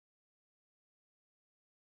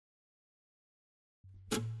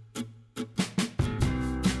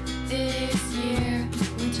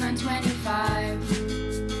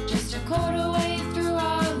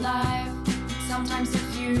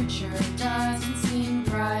it doesn't seem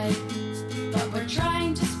right, but we're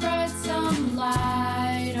trying to spread some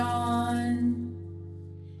light on.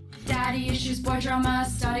 Daddy issues, boy drama,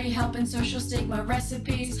 study help and social stigma,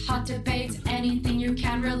 recipes, hot debates, anything you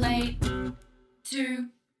can relate to.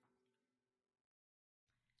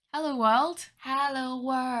 Hello world. Hello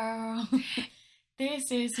world.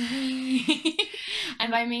 This is me.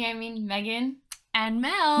 And by me I mean Megan And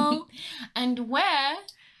Mel. and we're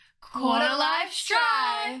Quarter Life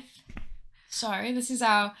Strife. So this is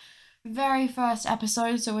our very first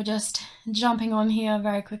episode, so we're just jumping on here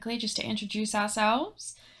very quickly just to introduce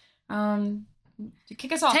ourselves.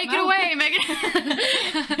 Kick us off, Take Mel. it away, Megan.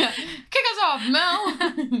 Kick us off, Mel.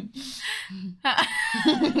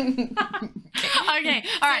 Okay,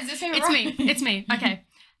 all right. is this even It's right? me. It's me. Okay.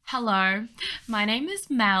 Hello. My name is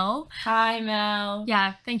Mel. Hi, Mel.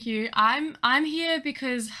 Yeah, thank you. I'm here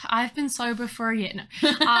because I've been sober for a year.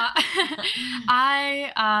 No.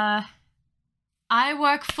 I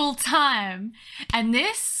work full time, and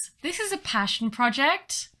this is a passion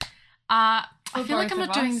project. I For feel like both I'm of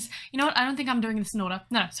not doing us. this. You know what? I don't think I'm doing this in order.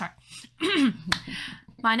 No, sorry.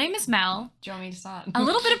 My name is Mel. Do you want me to start? A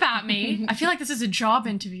little bit about me. I feel like this is a job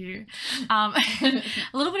interview. A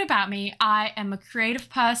little bit about me. I am a creative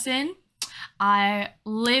person. I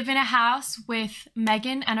live in a house with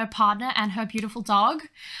Megan and her partner and her beautiful dog.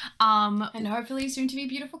 And hopefully soon to be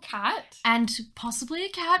beautiful cat. And possibly a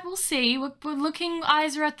cat. We'll see. We're looking,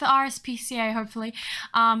 eyes are at the RSPCA, hopefully.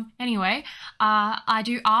 Anyway, I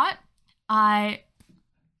do art. I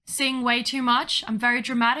sing way too much. I'm very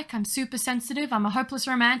dramatic. I'm super sensitive. I'm a hopeless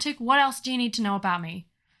romantic. What else do you need to know about me?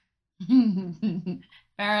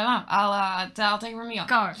 Fair enough. I'll take it from you.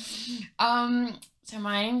 Go. So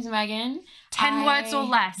my name's Megan. 10 words or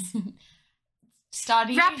less.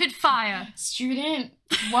 Study. Rapid fire. Student.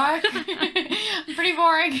 Work. Pretty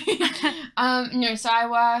boring. No, so I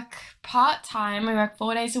work part-time. I work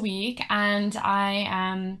 4 days a week, and I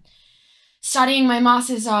am studying my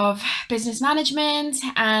Masters of Business Management.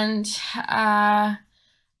 And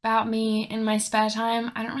about me in my spare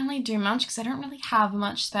time, I don't really do much because I don't really have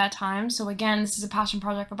much spare time. So again, this is a passion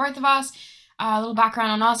project for both of us. A little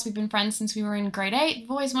background on us. We've been friends since we were in grade 8.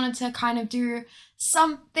 We've always wanted to kind of do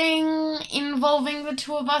something involving the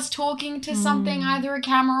two of us talking to something, either a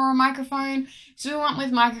camera or a microphone. So we went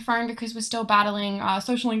with microphone because we're still battling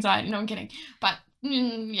social anxiety. No, I'm kidding. But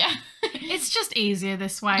yeah. It's just easier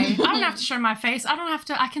this way. I don't have to show my face.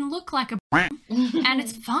 I can look like a and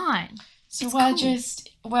it's fine. So It's we're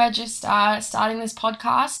cool. just starting this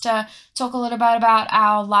podcast to talk a little bit about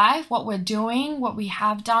our life, what we're doing, what we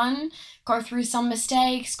have done, go through some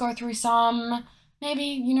mistakes, go through some,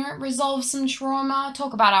 maybe, resolve some trauma,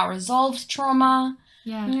 talk about our resolved trauma,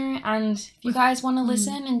 Yeah. and if you guys want to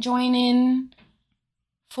listen and join in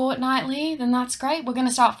fortnightly, then that's great. We're going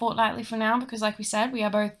to start fortnightly for now because, like we said, we are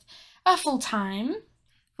both full-time.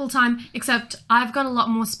 Full time, except I've got a lot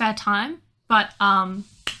more spare time, but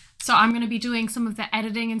so I'm going to be doing some of the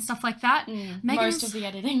editing and stuff like that. Most of the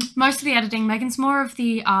editing. Megan's more of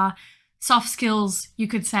the soft skills, you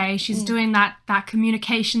could say. She's doing that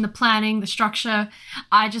communication, the planning, the structure.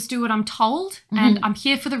 I just do what I'm told, and I'm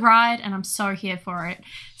here for the ride, and I'm so here for it.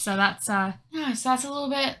 So that's Yeah, so that's a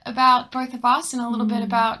little bit about both of us and a little bit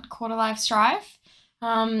about Quarter Life Strife.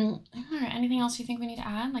 I don't know, anything else you think we need to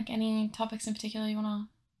add? Like any topics in particular you want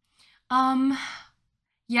to...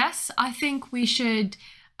 Yes, I think we should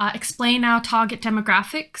explain our target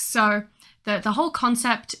demographic. So the whole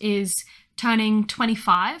concept is turning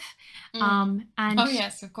 25. And Oh,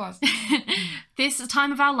 yes, of course. this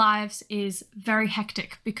time of our lives is very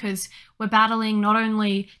hectic because we're battling not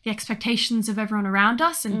only the expectations of everyone around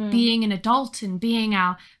us and being an adult and being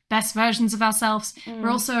our best versions of ourselves, we're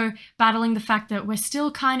also battling the fact that we're still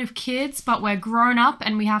kind of kids, but we're grown up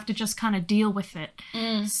and we have to just kind of deal with it.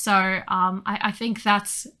 So I think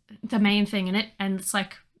that's the main thing in it. And it's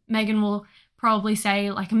like Megan will probably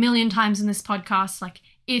say like a million times in this podcast, like,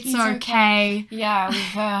 it's okay. Yeah,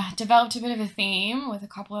 we've developed a bit of a theme with a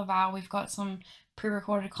couple of we've got some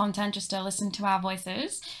pre-recorded content just to listen to our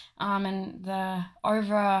voices. And the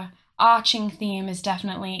overarching theme is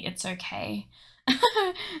definitely it's okay.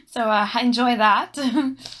 So enjoy that.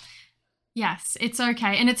 Yes, it's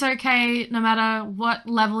okay. And it's okay no matter what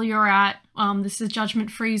level you're at. This is a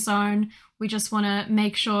judgment-free zone. We just want to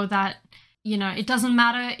make sure that, it doesn't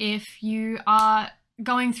matter if you are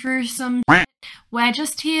going through some shit. We're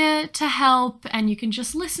just here to help, and you can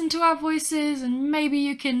just listen to our voices, and maybe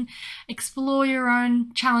you can explore your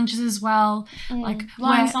own challenges as well. Like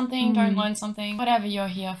learn something, don't learn something, whatever you're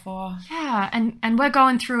here for. Yeah, and we're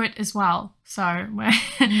going through it as well. So we're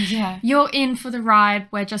Yeah. you're in for the ride.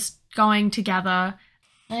 We're just going together.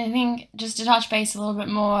 And I think just to touch base a little bit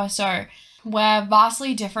more, so we're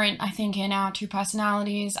vastly different, I think, in our two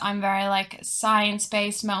personalities. I'm very like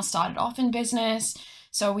science-based. Mel started off in business,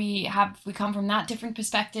 so we come from that different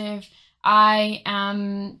perspective. I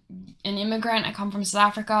am an immigrant. I come from South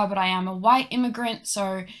Africa, but I am a white immigrant,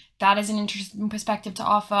 so that is an interesting perspective to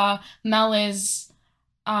offer. Mel is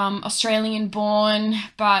Australian born,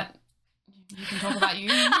 but you can talk about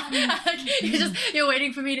you. You're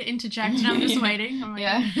waiting for me to interject, and I'm just waiting. I'm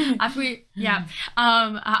like, yeah.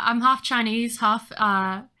 I'm half Chinese, half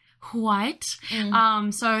white.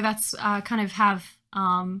 So that's kind of have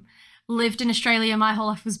lived in Australia my whole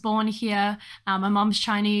life. Was born here. My mom's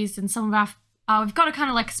Chinese, and some of our we've got a kind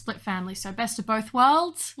of like a split family, so best of both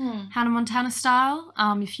worlds, Hannah Montana style,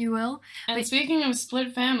 if you will. And speaking of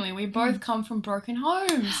split family, we both come from broken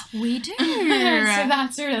homes. We do. So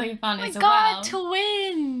that's really fun as well.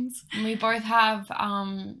 Twins. And we both have,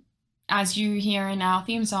 as you hear in our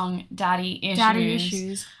theme song, daddy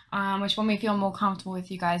issues. Which when we feel more comfortable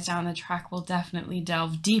with you guys down the track, we'll definitely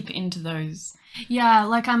delve deep into those. Yeah,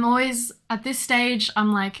 like I'm always, at this stage,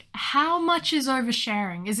 I'm like, how much is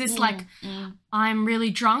oversharing? Is this like, I'm really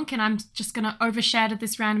drunk and I'm just going to overshare to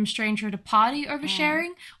this random stranger at a party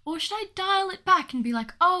oversharing? Or should I dial it back and be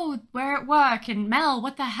like, oh, we're at work and Mel,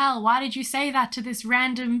 what the hell? Why did you say that to this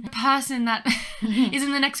random person that is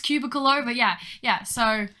in the next cubicle over? Yeah,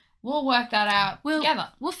 so we'll work that out together.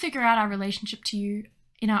 We'll figure out our relationship to you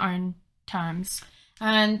in our own terms.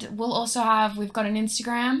 And we've got an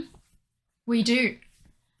Instagram. We do.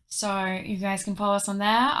 So you guys can follow us on there,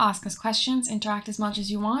 ask us questions, interact as much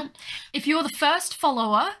as you want. If you're the first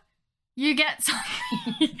follower, you get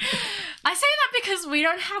something. I say that because we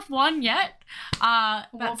don't have one yet.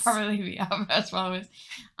 We'll probably be our first followers.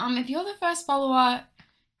 If you're the first follower,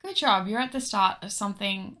 good job. You're at the start of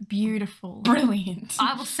something beautiful. Brilliant.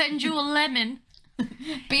 I will send you a lemon.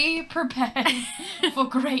 Be prepared for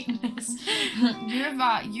greatness.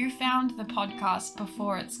 You found the podcast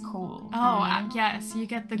before it's cool. Oh, yes, you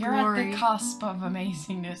get the You're glory. You're at the cusp of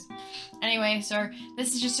amazingness. Anyway, so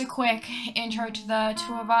this is just a quick intro to the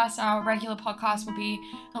two of us. Our regular podcast will be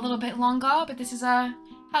a little bit longer, but this is a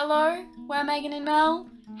hello, we're Megan and Mel.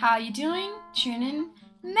 How are you doing? Tune in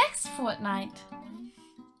next fortnight.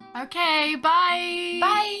 Okay, bye.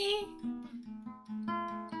 Bye.